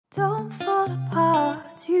Don't fall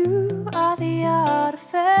apart, you are the art, a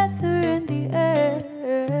feather in the air.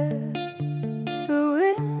 The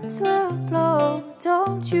winds will blow,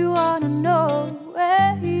 don't you wanna know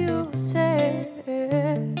where you sit?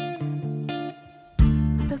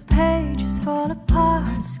 The pages fall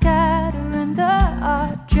apart, scattering the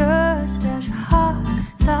art, just as your heart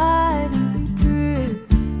silently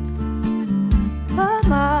drifts. The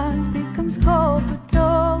mind becomes cold, but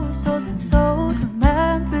no soul's been sold.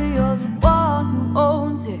 Remember, you're the one who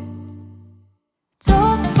owns it.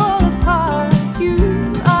 Don't fall apart, you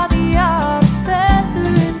are the art, feather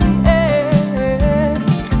in the air.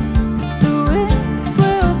 The winds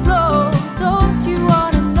will blow, don't you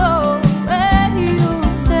wanna know where you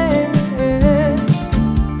sit?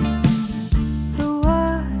 The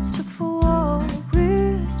words took for war,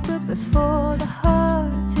 whispered before the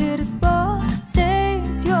heart hit his blood,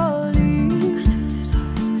 stains your leaves.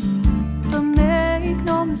 But make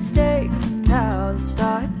no mistake, now the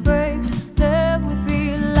start breaks, there will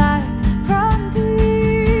be light from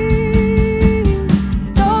thee.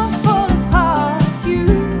 Don't fall apart, you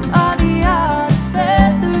are the art,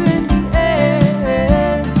 feather in the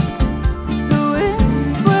air. The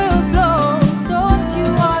winds will blow, don't you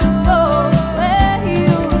wanna know where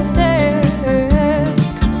you sit?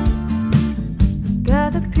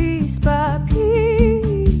 Gather piece by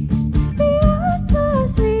piece the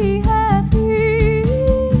others we have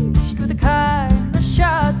reached, with the kind the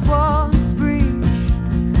shards once breached.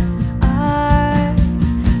 I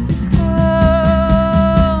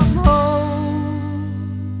come home.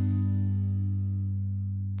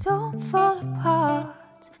 Don't fall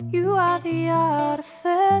apart, you are the art, a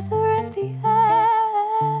feather in the air.